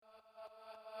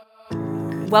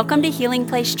Welcome to Healing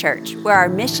Place Church, where our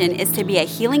mission is to be a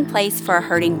healing place for a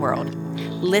hurting world.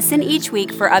 Listen each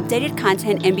week for updated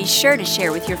content and be sure to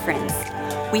share with your friends.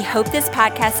 We hope this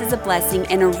podcast is a blessing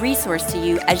and a resource to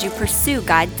you as you pursue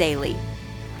God daily.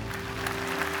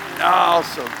 Oh,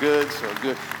 so good, so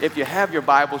good. If you have your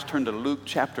Bibles, turn to Luke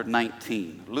chapter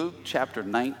 19. Luke chapter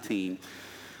 19.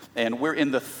 And we're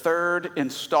in the third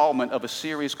installment of a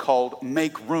series called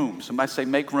Make Room. Somebody say,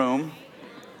 make room.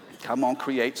 Come on,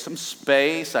 create some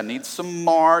space. I need some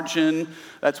margin.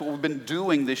 That's what we've been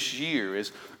doing this year,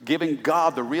 is giving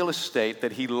God the real estate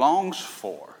that he longs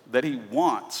for, that he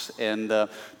wants. And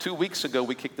 2 weeks ago,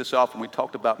 we kicked this off and we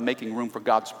talked about making room for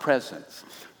God's presence.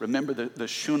 Remember the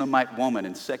Shunammite woman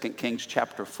in 2 Kings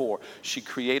chapter 4. She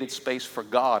created space for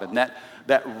God, and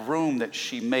that room that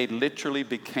she made literally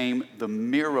became the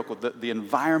miracle, the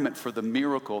environment for the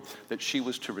miracle that she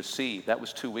was to receive. That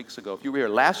was 2 weeks ago. If you were here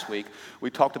last week,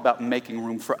 we talked about making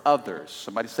room for others.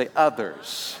 Somebody say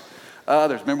others.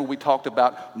 Others. Remember we talked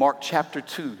about Mark chapter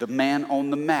 2, the man on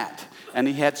the mat. And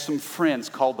he had some friends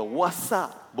called the What's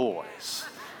Up Boys.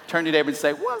 Turn to your neighbor and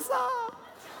say, what's up?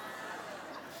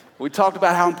 We talked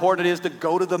about how important it is to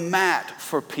go to the mat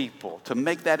for people, to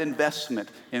make that investment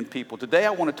in people. Today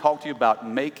I want to talk to you about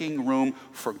making room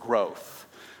for growth.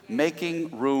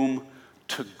 Making room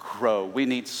to grow. We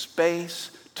need space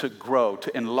to grow,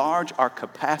 to enlarge our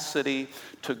capacity,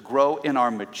 to grow in our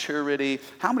maturity.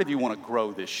 How many of you want to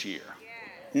grow this year?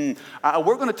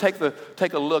 We're going to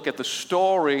take a look at the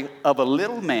story of a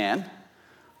little man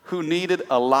who needed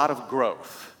a lot of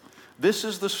growth. This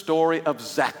is the story of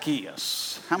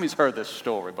Zacchaeus. How many's heard this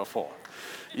story before?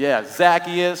 Yeah,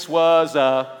 Zacchaeus was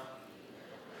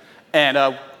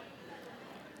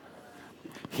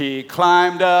he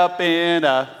climbed up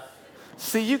in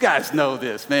see, you guys know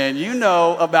this, man. You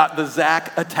know about the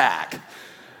Zac attack.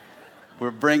 We're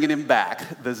bringing him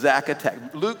back, the Zac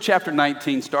attack. Luke chapter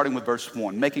 19, starting with verse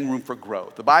 1, making room for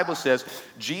growth. The Bible says,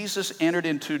 Jesus entered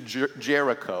into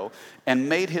Jericho and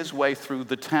made his way through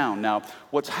the town. Now,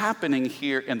 what's happening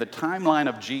here in the timeline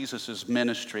of Jesus'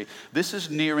 ministry, this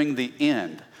is nearing the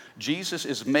end. Jesus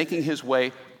is making his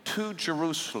way to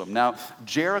Jerusalem. Now,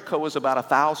 Jericho is about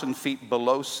 1,000 feet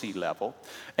below sea level,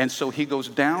 and so he goes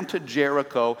down to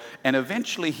Jericho, and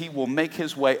eventually he will make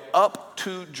his way up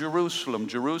to Jerusalem.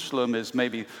 Jerusalem is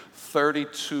maybe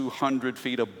 3,200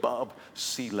 feet above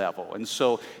sea level, and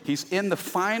so he's in the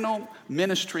final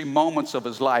ministry moments of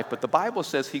his life, but the Bible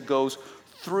says he goes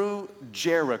through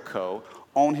Jericho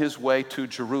on his way to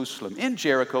Jerusalem. In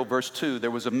Jericho, verse 2, there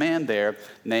was a man there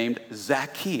named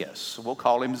Zacchaeus. We'll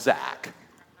call him Zac.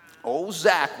 Old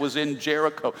Zac was in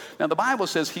Jericho. Now, the Bible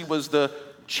says he was the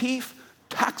chief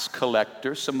tax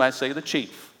collector. Somebody say the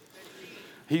chief.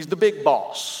 He's the big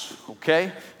boss,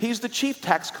 okay? He's the chief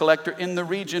tax collector in the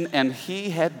region, and he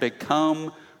had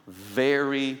become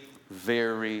very,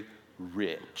 very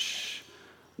rich.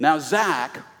 Now,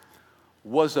 Zac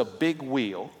was a big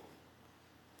wheel,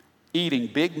 eating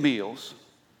big meals,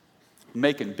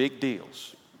 making big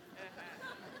deals.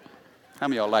 How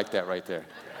many of y'all like that right there?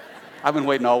 I've been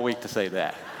waiting all week to say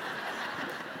that.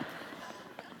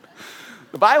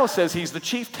 The Bible says he's the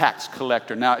chief tax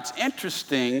collector. Now, it's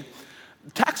interesting.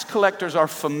 Tax collectors are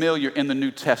familiar in the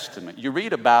New Testament. You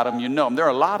read about them, you know them. There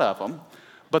are a lot of them.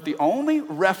 But the only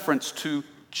reference to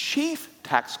chief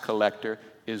tax collector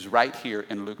is right here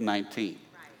in Luke 19.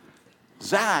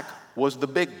 Zac was the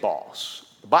big boss.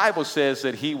 The Bible says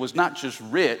that he was not just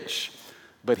rich,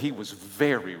 but he was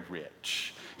very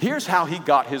rich. Here's how he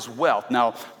got his wealth.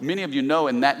 Now, many of you know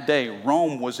in that day,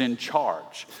 Rome was in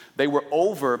charge. They were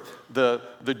over the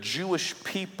Jewish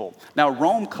people. Now,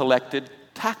 Rome collected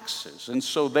taxes, and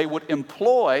so they would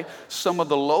employ some of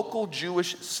the local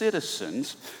Jewish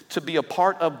citizens to be a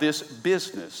part of this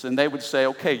business. And they would say,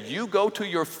 okay, you go to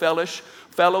your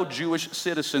fellow Jewish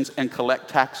citizens and collect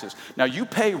taxes. Now, you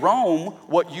pay Rome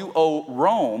what you owe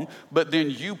Rome, but then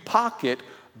you pocket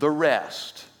the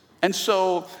rest. And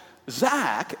so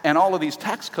Zac and all of these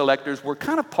tax collectors were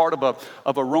kind of part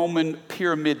of a Roman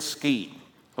pyramid scheme,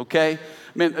 okay? I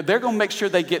mean, they're going to make sure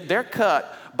they get their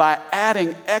cut by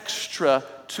adding extra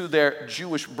to their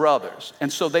Jewish brothers.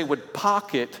 And so they would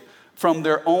pocket from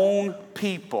their own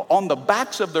people. On the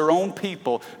backs of their own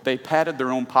people, they padded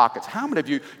their own pockets. How many of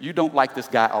you don't like this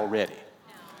guy already?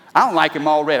 I don't like him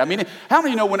already. I mean, how many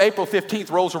of you know when April 15th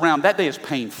rolls around, that day is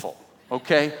painful,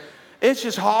 okay? It's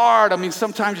just hard. I mean,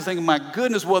 sometimes you think, my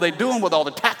goodness, what are they doing with all the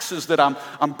taxes that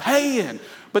I'm paying?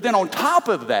 But then on top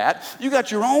of that, you got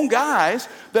your own guys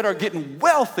that are getting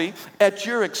wealthy at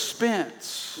your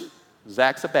expense.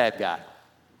 Zac's a bad guy.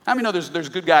 How many know there's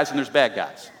good guys and there's bad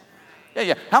guys?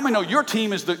 Yeah. How many know your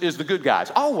team is the good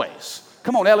guys? Always.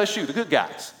 Come on, LSU, the good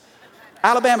guys.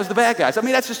 Alabama's the bad guys. I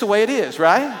mean, that's just the way it is,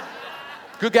 right?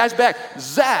 Good guys back.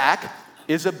 Zach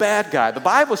is a bad guy. The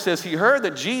Bible says he heard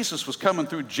that Jesus was coming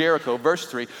through Jericho, verse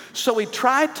 3, so he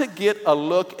tried to get a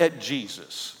look at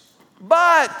Jesus.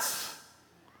 But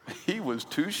he was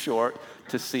too short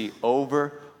to see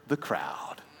over the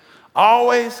crowd.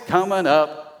 Always coming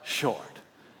up short.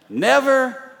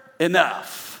 Never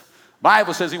enough.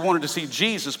 Bible says he wanted to see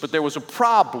Jesus, but there was a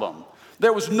problem.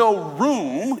 There was no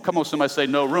room. Come on, somebody say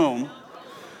no room.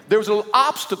 There was an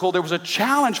obstacle. There was a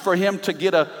challenge for him to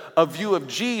get a view of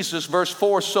Jesus. Verse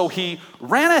 4, so he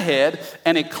ran ahead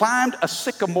and he climbed a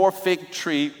sycamore fig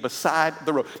tree beside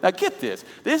the road. Now get this.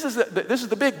 This is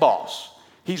the big boss.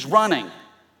 He's running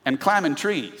and climbing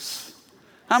trees.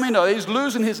 How many know he's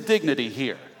losing his dignity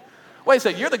here? Wait a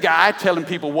second. You're the guy telling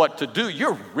people what to do.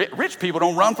 You're rich people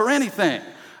don't run for anything.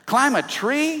 Climb a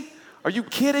tree? Are you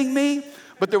kidding me?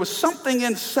 But there was something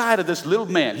inside of this little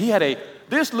man.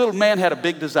 This little man had a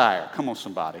big desire. Come on,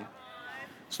 somebody.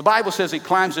 So the Bible says he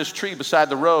climbs this tree beside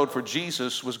the road, for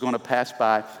Jesus was going to pass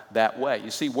by that way.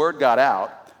 You see, word got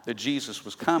out that Jesus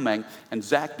was coming, and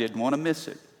Zach didn't want to miss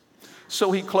it.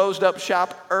 So he closed up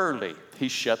shop early. He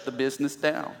shut the business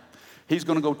down. He's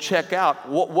going to go check out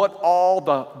what all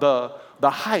the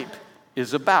hype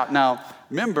is about. Now,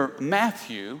 remember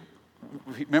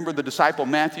the disciple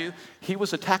Matthew? He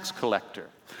was a tax collector,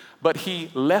 but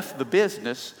he left the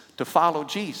business to follow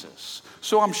Jesus.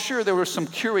 So I'm sure there was some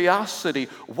curiosity.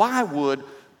 Why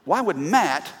would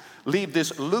Matt leave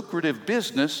this lucrative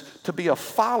business to be a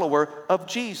follower of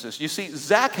Jesus? You see,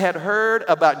 Zach had heard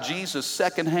about Jesus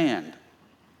secondhand.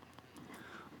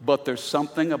 But there's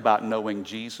something about knowing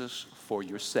Jesus for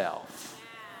yourself.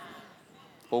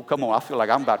 Oh, come on, I feel like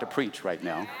I'm about to preach right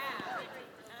now.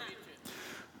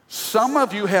 Some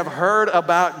of you have heard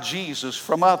about Jesus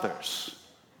from others.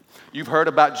 You've heard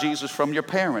about Jesus from your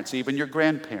parents, even your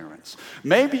grandparents.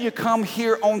 Maybe you come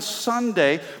here on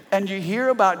Sunday and you hear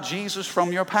about Jesus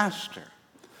from your pastor.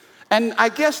 And I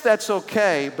guess that's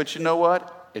okay, but you know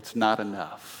what? It's not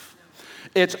enough.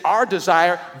 It's our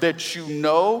desire that you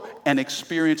know and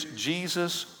experience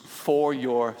Jesus for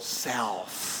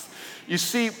yourself. You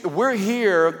see, we're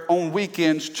here on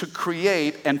weekends to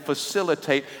create and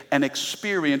facilitate an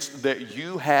experience that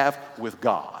you have with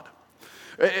God.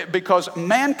 Because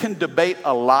man can debate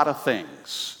a lot of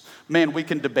things. Man, we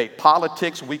can debate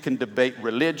politics, we can debate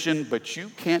religion, but you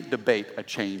can't debate a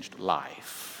changed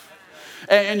life.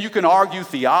 And you can argue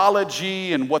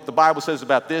theology and what the Bible says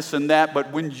about this and that,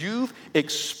 but when you've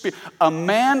a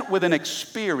man with an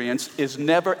experience is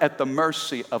never at the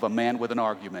mercy of a man with an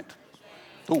argument.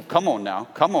 Oh, come on now.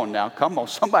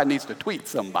 Somebody needs to tweet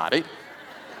somebody.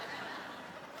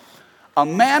 A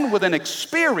man with an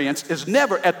experience is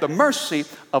never at the mercy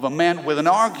of a man with an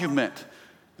argument.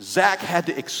 Zach had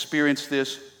to experience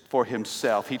this for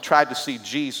himself. He tried to see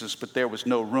Jesus, but there was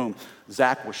no room.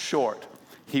 Zach was short.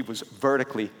 He was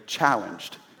vertically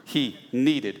challenged. He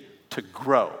needed to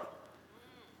grow.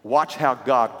 Watch how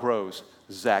God grows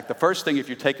Zach. The first thing, if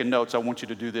you're taking notes, I want you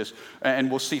to do this, and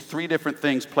we'll see three different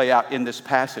things play out in this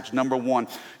passage. Number one,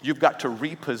 you've got to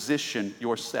reposition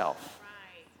yourself.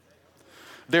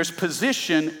 There's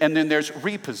position and then there's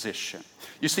reposition.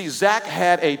 You see, Zach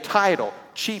had a title,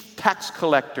 chief tax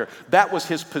collector. That was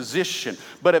his position.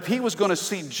 But if he was going to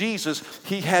see Jesus,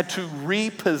 he had to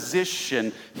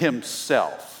reposition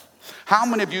himself. How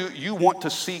many of you want to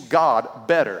see God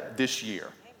better this year?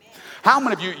 How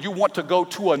many of you want to go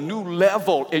to a new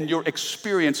level in your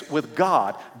experience with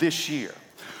God this year?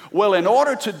 Well, in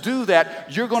order to do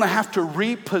that, you're going to have to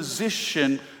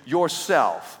reposition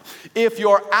yourself. If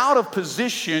you're out of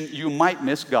position, you might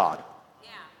miss God. Yeah.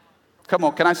 Come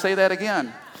on, can I say that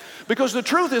again? Because the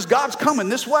truth is, God's coming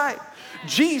this way.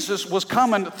 Jesus was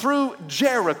coming through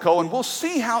Jericho, and we'll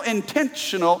see how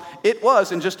intentional it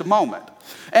was in just a moment.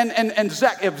 And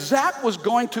Zach, if Zach was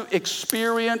going to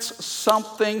experience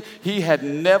something he had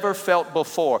never felt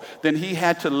before, then he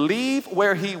had to leave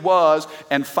where he was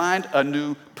and find a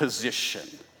new position.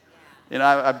 And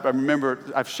I remember,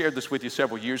 I've shared this with you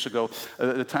several years ago,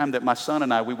 the time that my son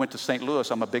and we went to St.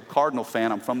 Louis. I'm a big Cardinal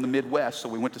fan. I'm from the Midwest, so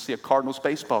we went to see a Cardinals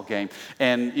baseball game.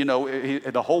 And,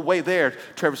 the whole way there,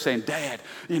 Trevor's saying, Dad,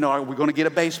 are we going to get a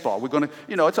baseball? We're going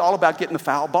to, it's all about getting the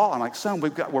foul ball. I'm like, son,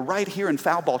 we're right here in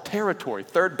foul ball territory.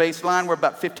 Third baseline, we're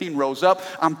about 15 rows up.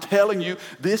 I'm telling you,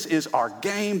 this is our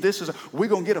game. We're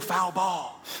going to get a foul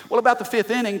ball. Well, about the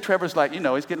fifth inning, Trevor's like, he's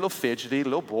getting a little fidgety, a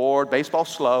little bored, baseball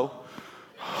slow.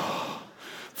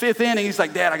 Fifth inning, he's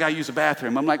like, Dad, I got to use the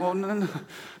bathroom. I'm like, well, no,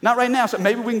 not right now. So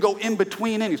maybe we can go in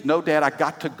between innings. No, Dad, I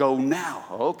got to go now.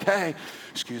 Okay.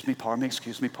 Excuse me, pardon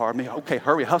me. Okay,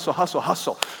 hurry,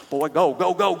 hustle. Boy,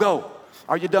 go.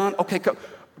 Are you done? Okay, go.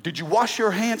 Did you wash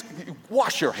your hands?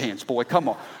 Wash your hands, boy, come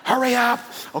on. Hurry up.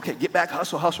 Okay, get back,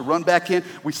 hustle, run back in.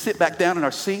 We sit back down in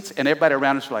our seats, and everybody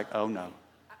around us is like, oh, no.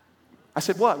 I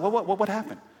said, what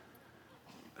happened?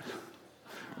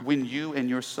 When you and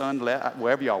your son left,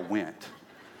 wherever y'all went,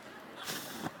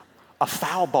 a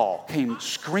foul ball came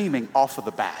screaming off of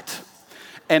the bat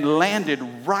and landed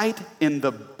right in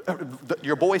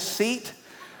your boy's seat.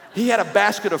 He had a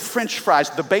basket of French fries.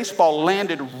 The baseball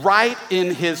landed right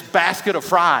in his basket of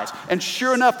fries. And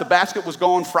sure enough, the basket was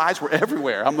gone. Fries were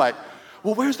everywhere. I'm like,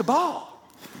 well, where's the ball?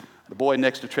 The boy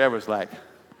next to Trevor's like.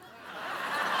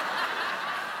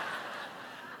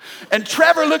 And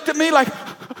Trevor looked at me like,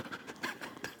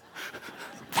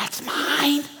 that's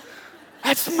mine.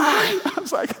 I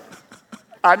was like,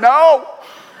 I know.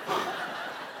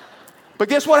 But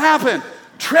guess what happened?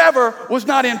 Trevor was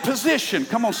not in position.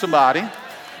 Come on, somebody.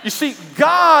 You see,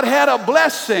 God had a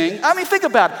blessing. I mean, think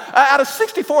about it. Out of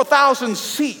 64,000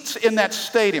 seats in that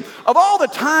stadium, of all the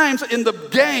times in the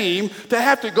game to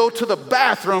have to go to the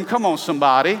bathroom, come on,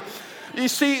 somebody. You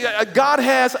see, God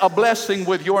has a blessing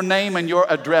with your name and your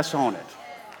address on it.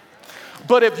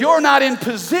 But if you're not in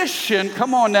position,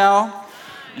 come on now,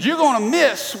 you're going to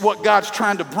miss what God's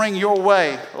trying to bring your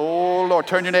way. Oh, Lord,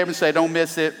 turn to your neighbor and say, don't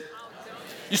miss it.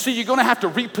 You see, you're going to have to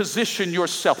reposition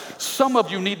yourself. Some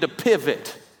of you need to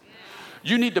pivot.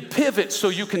 You need to pivot so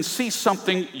you can see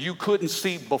something you couldn't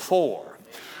see before.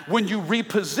 When you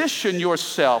reposition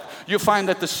yourself, you'll find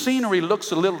that the scenery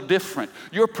looks a little different.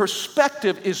 Your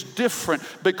perspective is different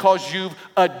because you've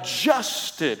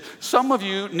adjusted. Some of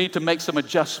you need to make some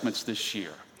adjustments this year.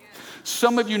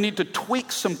 Some of you need to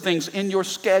tweak some things in your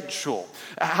schedule,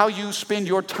 how you spend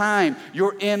your time,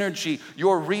 your energy,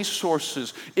 your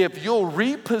resources. If you'll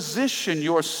reposition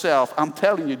yourself, I'm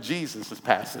telling you, Jesus is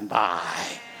passing by.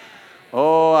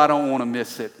 Oh, I don't want to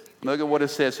miss it. Look at what it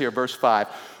says here, verse 5.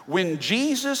 When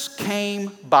Jesus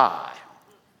came by.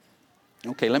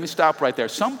 Okay, let me stop right there.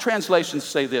 Some translations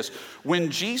say this. When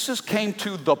Jesus came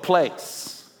to the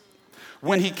place.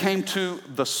 When he came to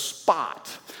the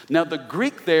spot. Now, the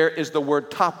Greek there is the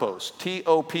word topos,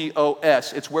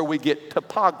 T-O-P-O-S. It's where we get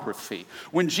topography.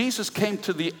 When Jesus came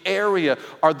to the area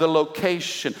or the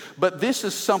location. But this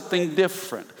is something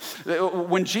different.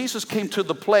 When Jesus came to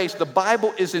the place, the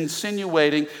Bible is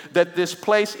insinuating that this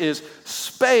place is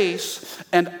space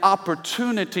and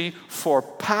opportunity for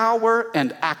power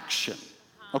and action.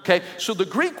 Okay, so the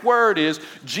Greek word is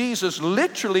Jesus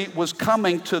literally was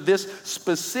coming to this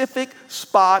specific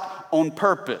spot on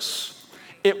purpose.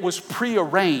 It was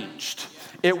prearranged.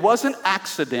 It wasn't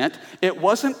accident. It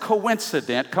wasn't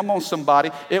coincident. Come on,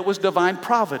 somebody. It was divine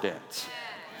providence.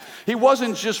 He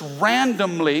wasn't just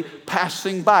randomly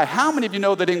passing by. How many of you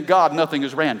know that in God nothing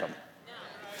is random?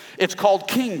 It's called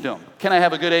kingdom. Can I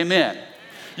have a good amen?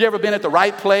 You ever been at the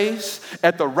right place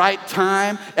at the right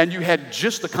time and you had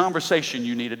just the conversation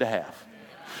you needed to have?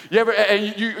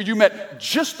 You met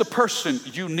just the person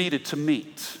you needed to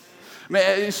meet?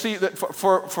 You see, that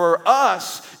for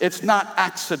us, it's not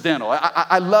accidental.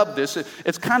 I love this.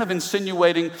 It's kind of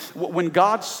insinuating when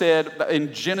God said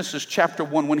in Genesis chapter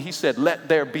 1, when he said, let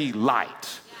there be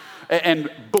light. And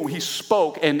boom, he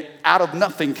spoke, and out of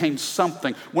nothing came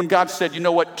something. When God said, you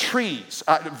know what, trees,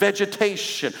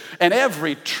 vegetation, and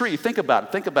every tree, think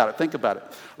about it.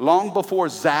 Long before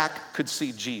Zach could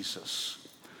see Jesus,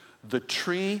 the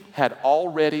tree had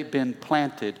already been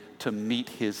planted to meet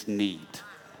his need.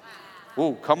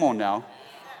 Oh, come on now.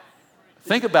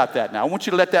 Think about that now. I want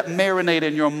you to let that marinate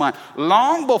in your mind.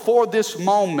 Long before this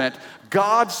moment,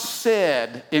 God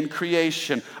said in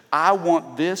creation, I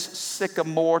want this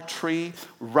sycamore tree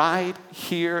right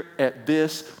here at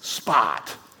this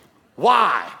spot.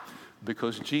 Why?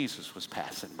 Because Jesus was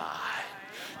passing by.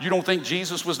 You don't think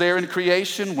Jesus was there in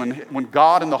creation when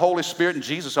God and the Holy Spirit and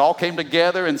Jesus all came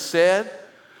together and said?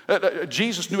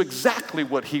 Jesus knew exactly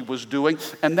what he was doing,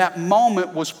 and that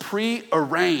moment was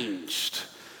prearranged.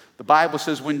 The Bible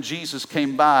says when Jesus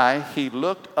came by, he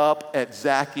looked up at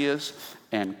Zacchaeus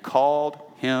and called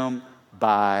him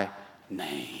by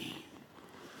name.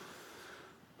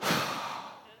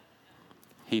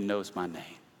 He knows my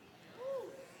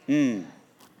name.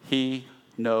 He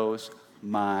knows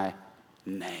my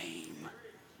name.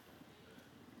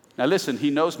 Now listen, he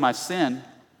knows my sin,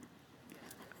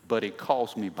 but he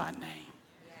calls me by name.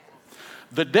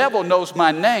 The devil knows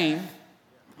my name,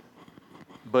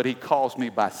 but he calls me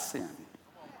by sin.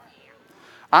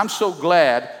 I'm so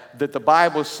glad that the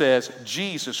Bible says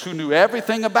Jesus, who knew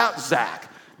everything about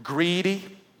Zach, greedy,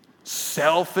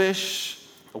 selfish,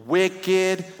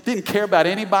 wicked, didn't care about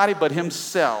anybody but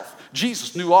himself.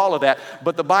 Jesus knew all of that,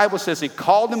 but the Bible says he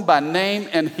called him by name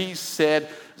and he said,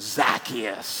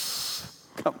 Zacchaeus.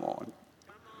 Come on.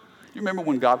 You remember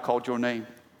when God called your name?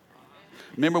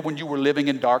 Remember when you were living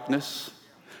in darkness?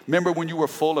 Remember when you were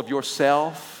full of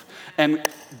yourself? And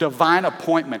divine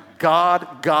appointment,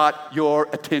 God got your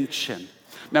attention.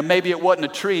 Now, maybe it wasn't a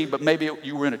tree, but maybe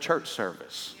you were in a church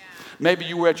service. Maybe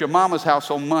you were at your mama's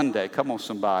house on Monday. Come on,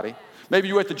 somebody. Maybe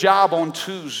you were at the job on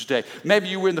Tuesday. Maybe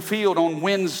you were in the field on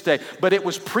Wednesday. But it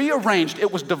was prearranged.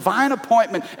 It was divine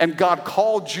appointment, and God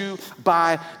called you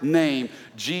by name.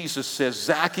 Jesus says,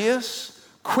 Zacchaeus,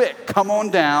 quick, come on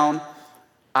down.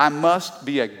 I must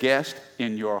be a guest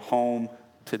in your home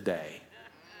today.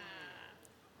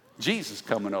 Jesus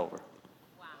coming over.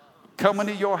 Coming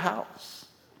to your house.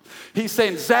 He's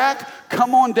saying, Zach,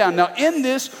 come on down. Now, in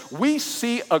this, we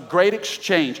see a great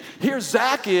exchange. Here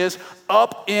Zach is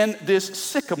up in this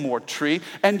sycamore tree,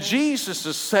 and Jesus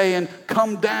is saying,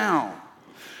 come down.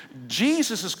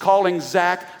 Jesus is calling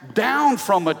Zach down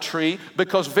from a tree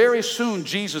because very soon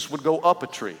Jesus would go up a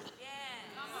tree.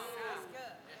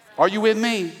 Are you with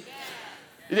me?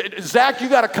 Zach, you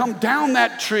got to come down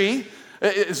that tree.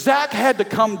 Zach had to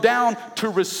come down to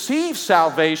receive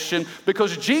salvation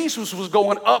because Jesus was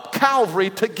going up Calvary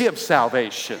to give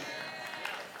salvation.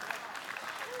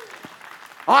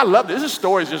 Oh, I love this. This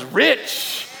story is just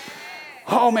rich.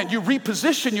 Oh, man, you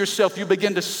reposition yourself. You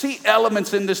begin to see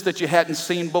elements in this that you hadn't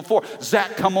seen before.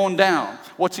 Zach, come on down.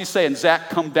 What's he saying? Zach,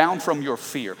 come down from your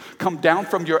fear. Come down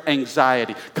from your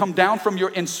anxiety. Come down from your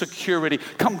insecurity.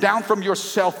 Come down from your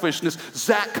selfishness.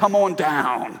 Zach, come on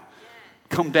down.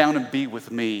 Come down and be with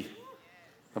me.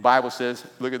 The Bible says,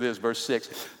 look at this, verse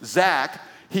 6. Zach,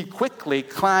 he quickly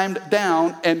climbed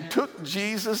down and took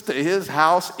Jesus to his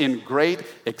house in great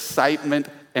excitement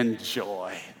and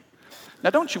joy. Now,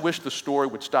 don't you wish the story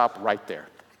would stop right there?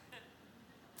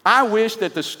 I wish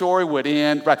that the story would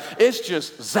end right. It's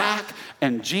just Zach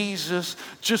and Jesus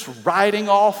just riding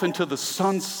off into the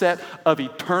sunset of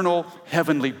eternal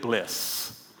heavenly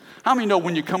bliss. How many know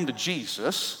when you come to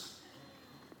Jesus,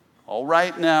 all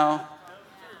right now,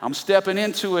 I'm stepping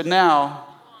into it now.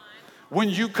 When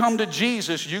you come to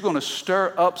Jesus, you're going to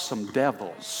stir up some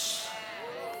devils.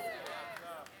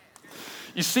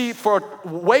 You see, for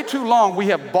way too long, we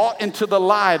have bought into the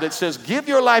lie that says, give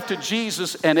your life to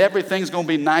Jesus and everything's going to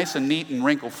be nice and neat and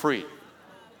wrinkle-free.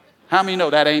 How many know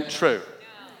that ain't true?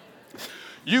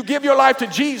 You give your life to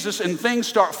Jesus and things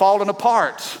start falling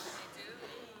apart.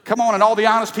 Come on, and all the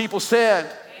honest people said,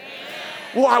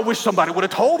 well, I wish somebody would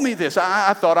have told me this.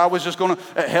 I thought I was just going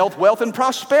to health, wealth, and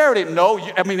prosperity. No,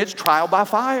 it's trial by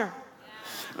fire.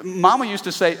 Mama used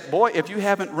to say, boy, if you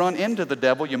haven't run into the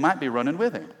devil, you might be running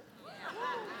with him.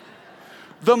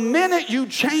 The minute you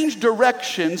change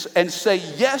directions and say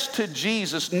yes to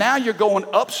Jesus, now you're going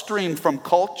upstream from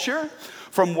culture,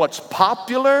 from what's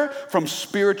popular, from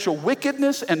spiritual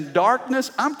wickedness and darkness.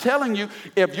 I'm telling you,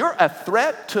 if you're a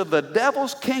threat to the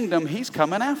devil's kingdom, he's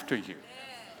coming after you.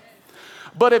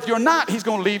 But if you're not, he's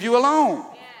going to leave you alone.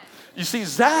 You see,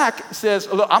 Zach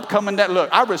says, look, I'm coming down. Look,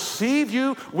 I receive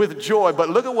you with joy. But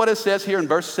look at what it says here in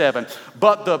verse 7.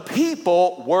 But the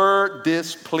people were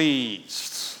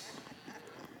displeased.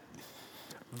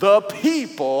 The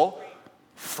people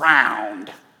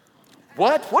frowned.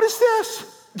 What? What is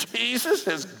this? Jesus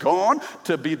has gone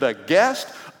to be the guest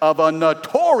of a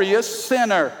notorious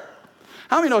sinner.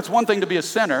 How many know it's one thing to be a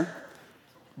sinner,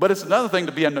 but it's another thing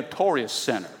to be a notorious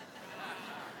sinner?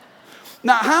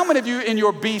 Now, how many of you in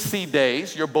your BC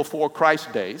days, your before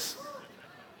Christ days,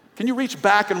 can you reach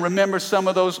back and remember some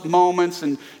of those moments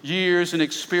and years and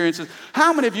experiences?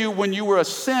 How many of you, when you were a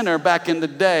sinner back in the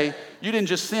day, you didn't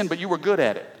just sin, but you were good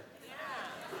at it?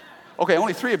 Okay,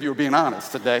 only 3 of you are being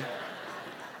honest today.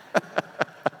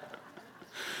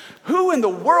 Who in the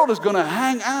world is going to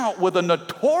hang out with a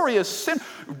notorious sinner?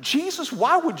 Jesus,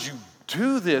 why would you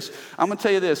do this? I'm going to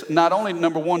tell you this. Not only,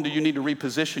 number 1, do you need to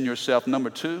reposition yourself.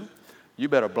 Number 2, you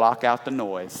better block out the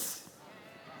noise.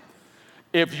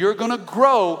 If you're going to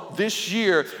grow this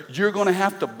year, you're going to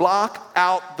have to block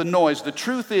out the noise. The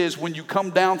truth is, when you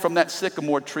come down from that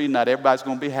sycamore tree, not everybody's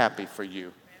going to be happy for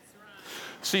you.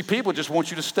 See, people just want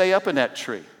you to stay up in that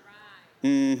tree.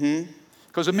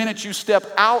 Because the minute you step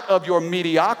out of your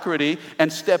mediocrity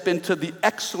and step into the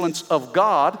excellence of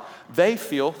God, they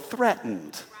feel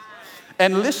threatened.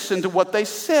 And listen to what they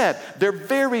said. They're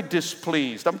very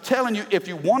displeased. I'm telling you, if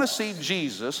you want to see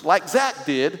Jesus, like Zach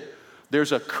did,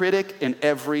 there's a critic in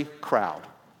every crowd.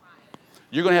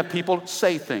 You're going to have people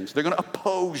say things. They're going to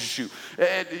oppose you.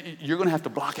 You're going to have to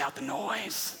block out the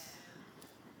noise.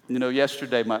 You know,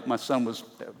 yesterday my son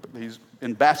he's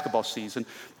in basketball season,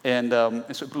 and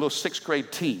it's a little 6th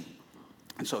grade team.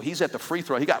 And so he's at the free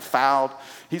throw. He got fouled.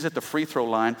 He's at the free throw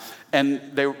line. And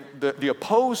the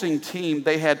opposing team,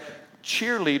 they had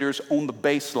cheerleaders on the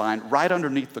baseline right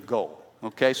underneath the goal.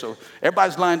 Okay, so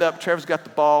everybody's lined up. Trevor's got the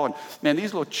ball. And, man,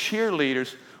 these little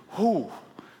cheerleaders,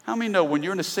 how many know when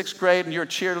you're in the 6th grade and you're a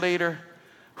cheerleader,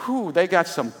 they got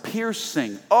some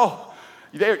piercing. Oh,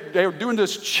 they were doing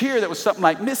this cheer that was something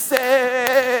like, miss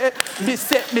it,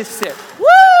 miss it, miss it.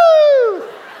 Woo!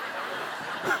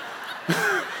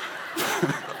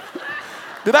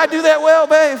 Did I do that well,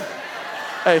 babe?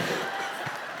 Hey.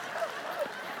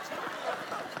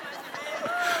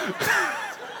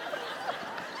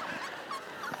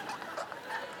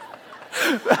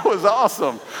 That was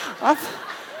awesome.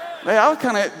 I was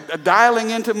kind of dialing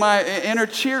into my inner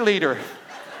cheerleader.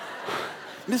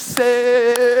 Miss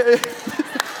it.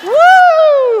 Woo!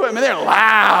 I mean, they're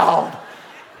loud,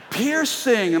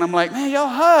 piercing. And I'm like, man, y'all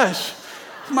hush.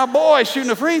 It's my boy shooting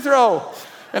a free throw.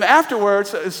 And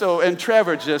afterwards, and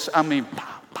Trevor just,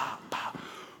 pop, pop, pop.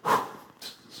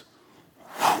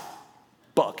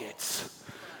 Buckets.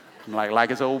 I'm like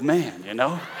his old man, you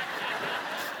know?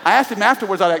 I asked him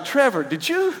afterwards, I was like, Trevor, did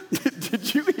you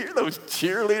hear those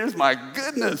cheerleaders? My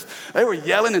goodness. They were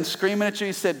yelling and screaming at you.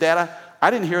 He said, Dad, I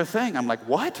didn't hear a thing. I'm like,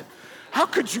 what? How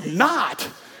could you not?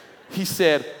 He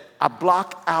said, I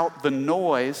block out the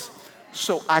noise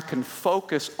so I can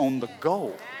focus on the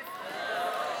goal.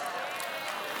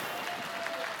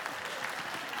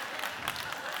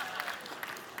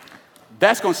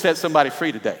 That's going to set somebody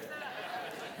free today.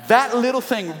 That little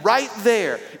thing right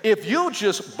there, if you'll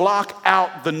just block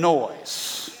out the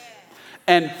noise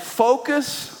and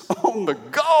focus on the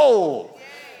goal.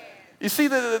 You see,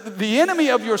 the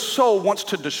enemy of your soul wants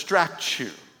to distract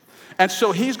you. And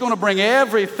so he's going to bring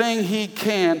everything he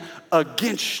can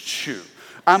against you.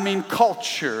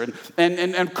 Culture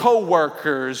and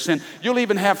co-workers, and you'll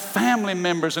even have family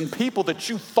members and people that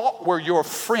you thought were your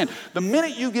friend. The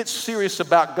minute you get serious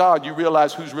about God, you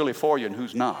realize who's really for you and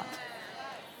who's not.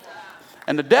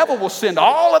 And the devil will send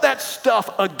all of that stuff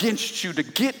against you to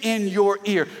get in your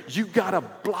ear. You got to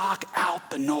block out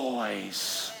the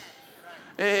noise.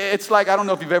 It's like, I don't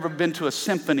know if you've ever been to a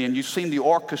symphony and you've seen the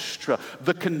orchestra.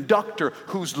 The conductor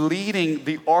who's leading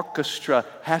the orchestra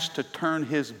has to turn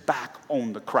his back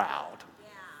on the crowd.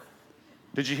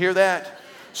 Did you hear that?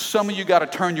 Some of you got to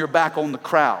turn your back on the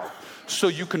crowd so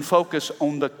you can focus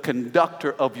on the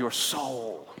conductor of your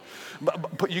soul.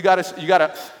 But you got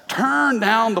to turn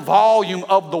down the volume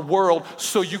of the world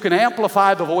so you can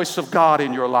amplify the voice of God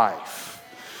in your life.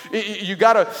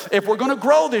 If we're going to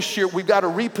grow this year, we've got to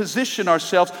reposition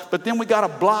ourselves, but then we got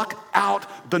to block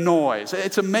out the noise.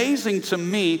 It's amazing to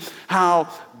me how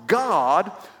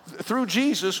God, through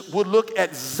Jesus, would look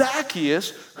at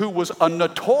Zacchaeus, who was a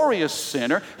notorious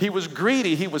sinner. He was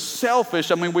greedy. He was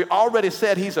selfish. We already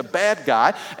said he's a bad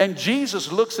guy. And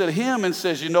Jesus looks at him and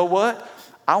says, you know what?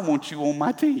 I want you on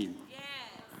my team.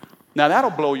 Now,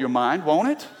 that'll blow your mind, won't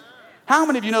it? How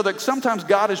many of you know that sometimes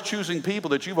God is choosing people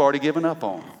that you've already given up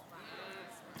on?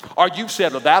 Or you've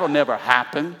said, well, that'll never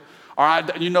happen. Or,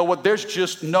 you know what, there's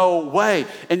just no way.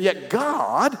 And yet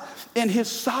God, in his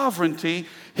sovereignty,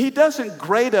 he doesn't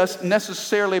grade us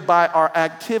necessarily by our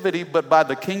activity, but by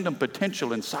the kingdom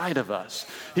potential inside of us.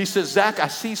 He says, Zach, I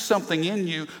see something in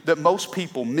you that most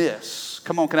people miss.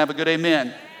 Come on, can I have a good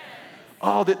amen?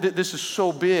 Oh, this is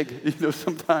so big.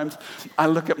 Sometimes I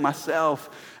look at myself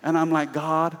and I'm like,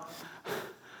 God,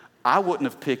 I wouldn't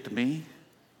have picked me,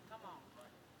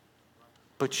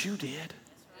 but you did.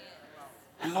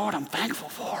 And Lord, I'm thankful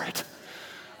for it.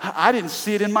 I didn't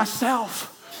see it in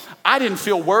myself. I didn't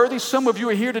feel worthy. Some of you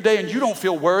are here today and you don't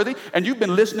feel worthy, and you've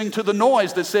been listening to the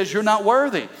noise that says you're not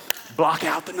worthy. Block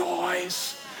out the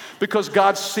noise. Because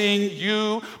God's seeing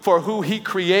you for who he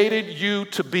created you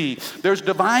to be. There's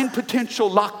divine potential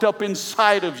locked up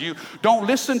inside of you. Don't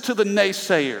listen to the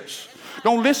naysayers.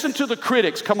 Don't listen to the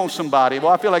critics. Come on, somebody. Well,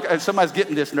 I feel like somebody's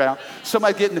getting this now.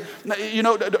 Somebody's getting,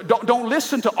 don't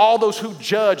listen to all those who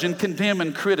judge and condemn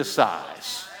and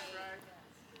criticize.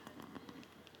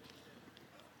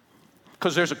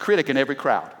 Because there's a critic in every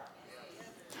crowd.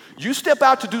 You step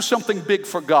out to do something big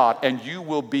for God and you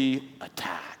will be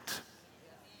attacked.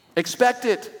 Expect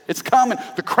it. It's coming.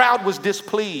 The crowd was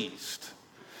displeased.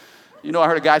 I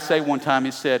heard a guy say one time,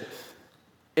 he said,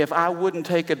 if I wouldn't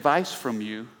take advice from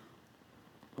you,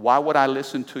 why would I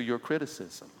listen to your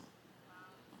criticism?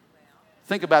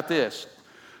 Think about this.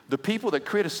 The people that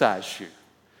criticize you,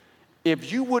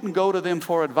 if you wouldn't go to them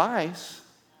for advice,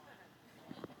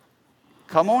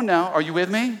 Come on now, are you with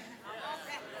me?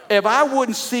 If I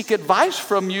wouldn't seek advice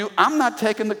from you, I'm not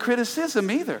taking the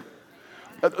criticism either.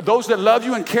 Those that love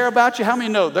you and care about you, how many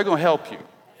know they're going to help you?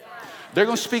 They're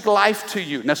going to speak life to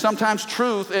you. Now, sometimes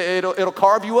truth, it'll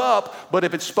carve you up, but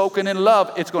if it's spoken in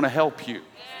love, it's going to help you.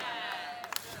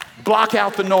 Block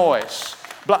out the noise.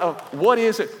 What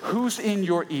is it? Who's in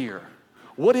your ear?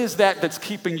 What is that that's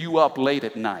keeping you up late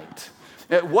at night?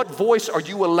 What voice are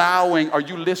you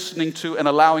listening to and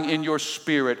allowing in your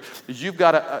spirit? You've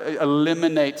got to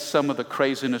eliminate some of the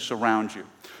craziness around you.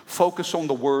 Focus on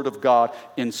the Word of God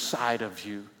inside of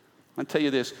you. I'll tell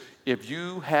you this, if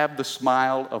you have the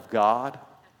smile of God,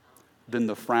 then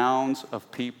the frowns of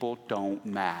people don't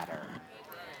matter.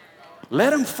 Let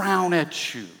them frown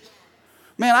at you.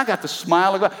 Man, I got the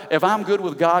smile of God. If I'm good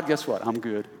with God, guess what? I'm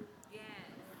good.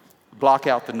 Block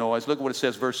out the noise. Look at what it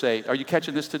says, verse 8. Are you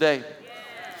catching this today?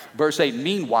 Verse 8,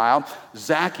 meanwhile,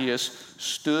 Zacchaeus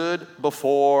stood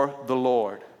before the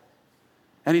Lord.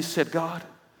 And he said, God,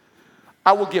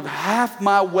 I will give half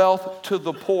my wealth to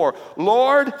the poor.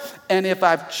 Lord, and if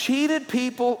I've cheated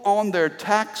people on their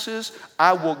taxes,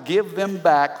 I will give them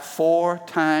back 4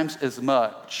 times as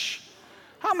much.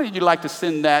 How many of you like to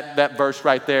send that verse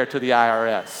right there to the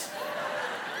IRS?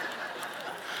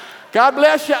 God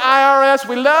bless you, IRS.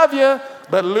 We love you.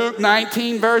 But Luke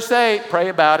 19, verse 8, pray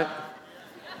about it.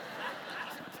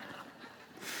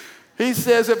 He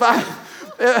says, if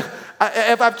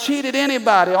I've cheated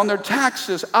anybody on their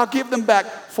taxes, I'll give them back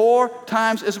 4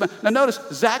 times as much. Now notice,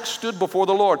 Zach stood before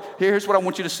the Lord. Here's what I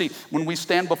want you to see. When we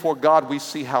stand before God, we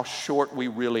see how short we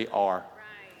really are.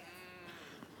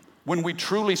 When we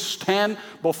truly stand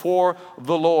before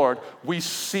the Lord, we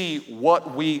see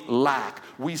what we lack.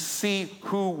 We see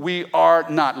who we are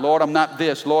not. Lord, I'm not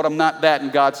this. Lord, I'm not that.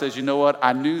 And God says, you know what?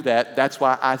 I knew that. That's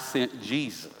why I sent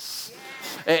Jesus.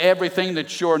 Everything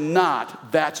that you're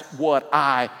not, that's what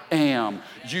I am.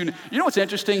 You know what's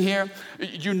interesting here?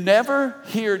 You never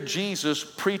hear Jesus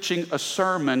preaching a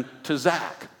sermon to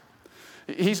Zach.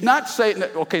 He's not saying,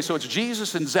 okay, so it's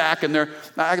Jesus and Zach, and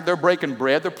they're breaking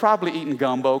bread. They're probably eating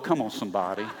gumbo. Come on,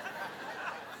 somebody.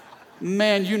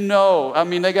 Man,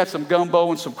 they got some gumbo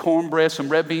and some cornbread, some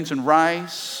red beans and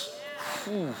rice.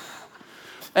 Whew.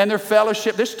 And their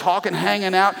fellowship, they're talking,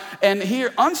 hanging out. And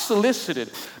here, unsolicited,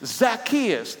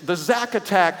 Zacchaeus, the Zac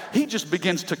attack, he just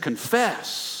begins to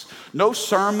confess. No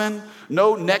sermon,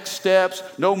 no next steps,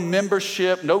 no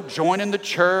membership, no joining the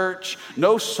church,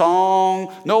 no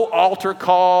song, no altar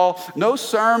call, no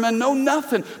sermon, no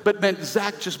nothing. But then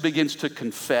Zach just begins to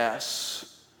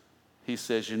confess. He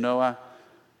says,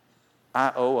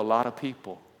 I owe a lot of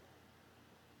people.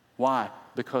 Why?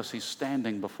 Because he's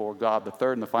standing before God. The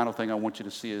third and the final thing I want you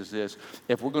to see is this.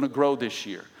 If we're going to grow this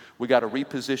year, we got to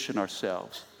reposition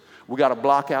ourselves. We got to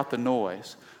block out the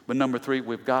noise. But number 3,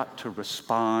 we've got to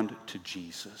respond to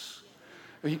Jesus.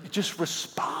 Just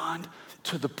respond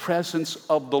to the presence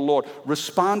of the Lord.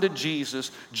 Respond to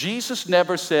Jesus. Jesus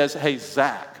never says, hey,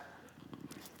 Zach,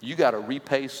 you got to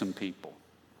repay some people.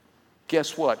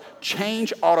 Guess what?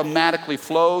 Change automatically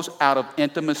flows out of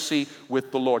intimacy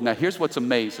with the Lord. Now, here's what's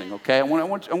amazing, okay? I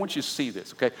want you to see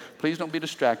this, okay? Please don't be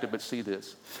distracted, but see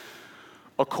this.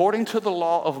 According to the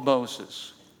law of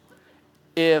Moses,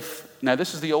 now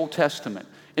this is the Old Testament.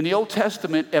 In the Old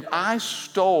Testament, if I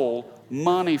stole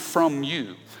money from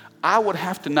you, I would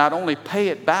have to not only pay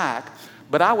it back,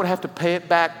 but I would have to pay it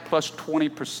back plus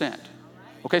 20%.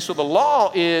 Okay, so the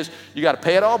law is you got to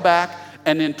pay it all back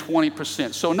and then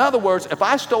 20%. So in other words, if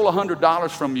I stole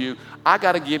 $100 from you, I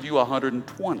got to give you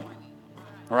 120. All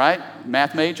right?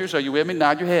 Math majors, are you with me?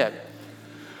 Nod your head.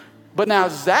 But now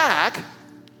Zach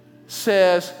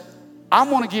says,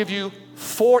 I'm going to give you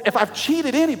if I've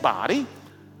cheated anybody,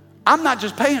 I'm not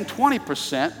just paying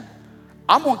 20%,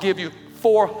 I'm going to give you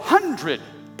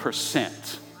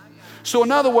 400%. So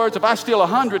in other words, if I steal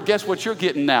 100, guess what you're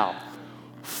getting now?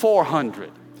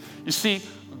 400. You see,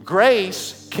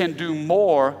 grace can do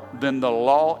more than the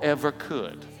law ever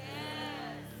could.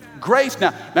 Grace,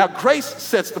 now grace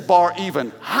sets the bar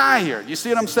even higher. You see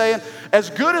what I'm saying? As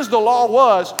good as the law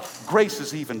was, grace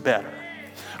is even better.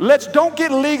 Don't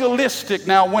get legalistic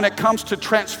now when it comes to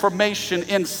transformation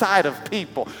inside of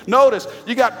people. Notice,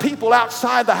 you got people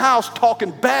outside the house talking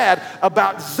bad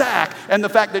about Zach and the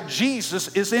fact that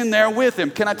Jesus is in there with him.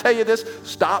 Can I tell you this?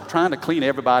 Stop trying to clean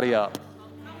everybody up.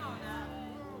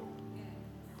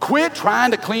 Quit trying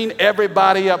to clean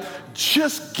everybody up.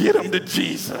 Just get them to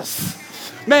Jesus.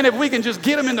 Man, if we can just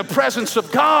get them in the presence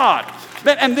of God,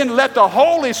 and then let the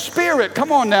Holy Spirit,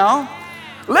 come on now,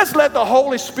 let's let the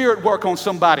Holy Spirit work on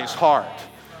somebody's heart.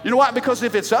 You know why? Because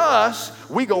if it's us,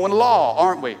 we go in law,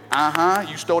 aren't we?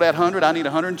 You stole that 100, I need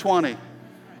 120.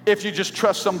 If you just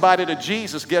trust somebody to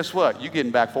Jesus, guess what? You're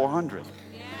getting back 400.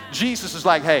 Jesus is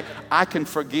like, hey, I can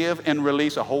forgive and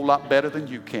release a whole lot better than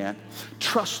you can.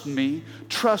 Trust me.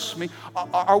 Trust me.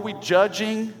 Are we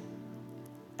judging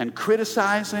and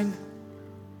criticizing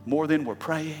more than we're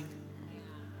praying?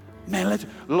 Man,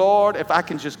 Lord, if I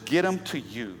can just get them to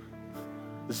you.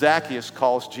 Zacchaeus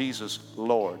calls Jesus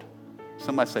Lord.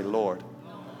 Somebody say Lord.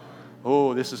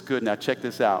 Oh, this is good. Now check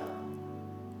this out.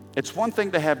 It's one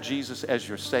thing to have Jesus as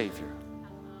your Savior,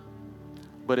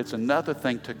 but it's another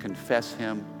thing to confess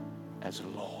him as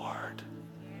Lord.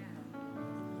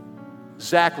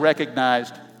 Zach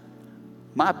recognized,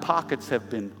 my pockets have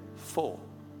been full,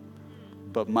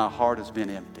 but my heart has been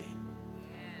empty.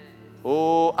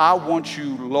 Oh, I want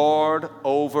you, Lord,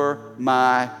 over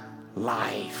my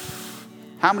life.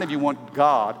 How many of you want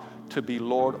God to be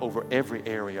Lord over every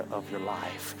area of your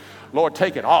life? Lord,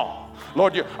 take it all.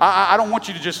 Lord, I don't want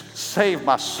you to just save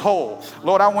my soul.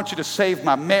 Lord, I want you to save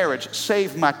my marriage,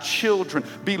 save my children,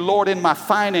 be Lord in my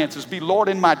finances, be Lord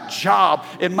in my job,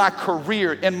 in my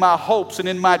career, in my hopes, and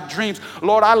in my dreams.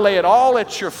 Lord, I lay it all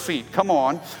at your feet. Come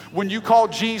on. When you call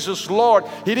Jesus Lord,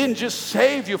 he didn't just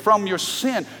save you from your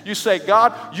sin. You say,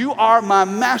 God, you are my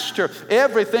master.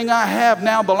 Everything I have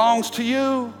now belongs to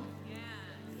you.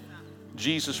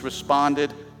 Jesus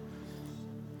responded,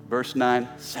 verse 9,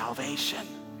 salvation.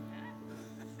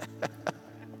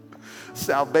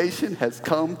 Salvation has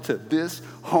come to this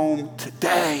home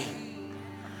today.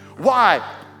 Why?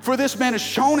 For this man has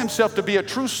shown himself to be a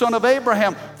true son of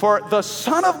Abraham. For the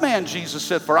Son of Man, Jesus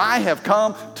said, for I have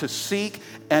come to seek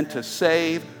and to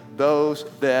save those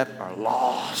that are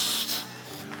lost.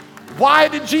 Why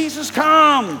did Jesus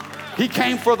come? He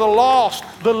came for the lost,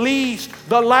 the least,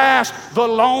 the last, the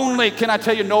lonely. Can I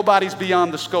tell you, nobody's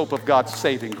beyond the scope of God's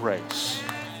saving grace.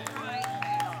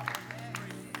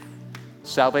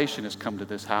 Salvation has come to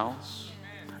this house.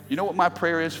 You know what my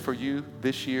prayer is for you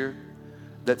this year?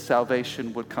 That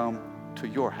salvation would come to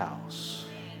your house,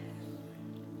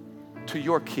 to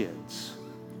your kids,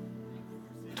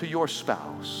 to your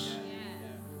spouse,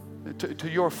 to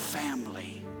your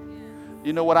family.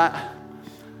 You know what?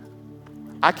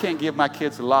 I can't give my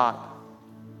kids a lot.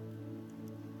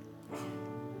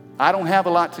 I don't have a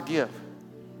lot to give.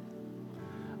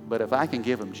 But if I can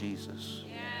give them Jesus,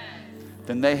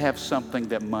 then they have something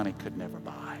that money could never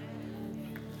buy.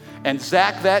 And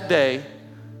Zach that day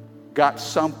got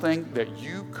something that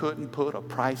you couldn't put a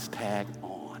price tag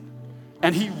on.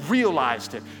 And he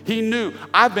realized it. He knew,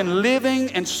 I've been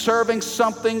living and serving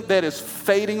something that is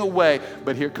fading away.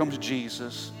 But here comes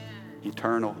Jesus,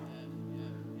 eternal.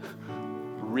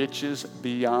 Riches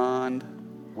beyond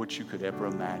what you could ever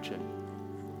imagine.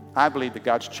 I believe that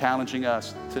God's challenging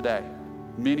us today.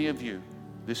 Many of you,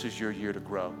 this is your year to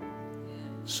grow.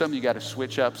 Some of you got to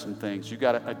switch up some things. You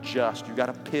got to adjust. You got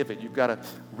to pivot. You've got to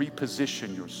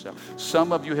reposition yourself.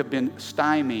 Some of you have been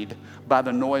stymied by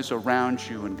the noise around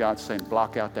you, and God's saying,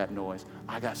 block out that noise.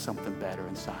 I got something better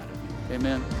inside of you.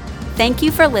 Amen. Thank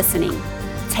you for listening.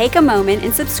 Take a moment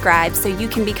and subscribe so you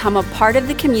can become a part of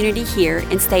the community here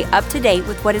and stay up to date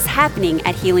with what is happening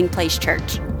at Healing Place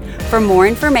Church. For more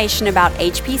information about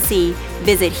HPC,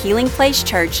 visit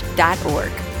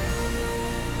healingplacechurch.org.